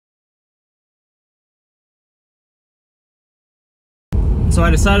So I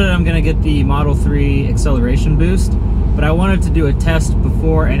decided I'm gonna get the Model 3 acceleration boost, but I wanted to do a test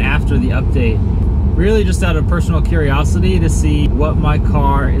before and after the update. Really just out of personal curiosity to see what my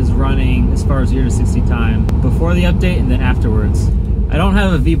car is running as far as 0 to 60 time before the update and then afterwards. I don't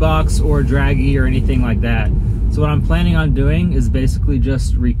have a V-Box or Draggy or anything like that. So what I'm planning on doing is basically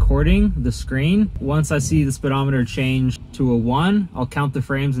just recording the screen. Once I see the speedometer change to a 1, I'll count the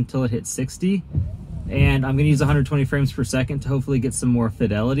frames until it hits 60. And I'm gonna use 120 frames per second to hopefully get some more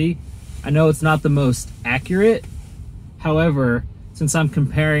fidelity. I know it's not the most accurate. However, since I'm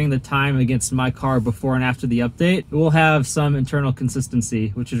comparing the time against my car before and after the update, it will have some internal consistency,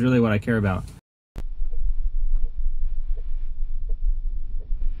 which is really what I care about.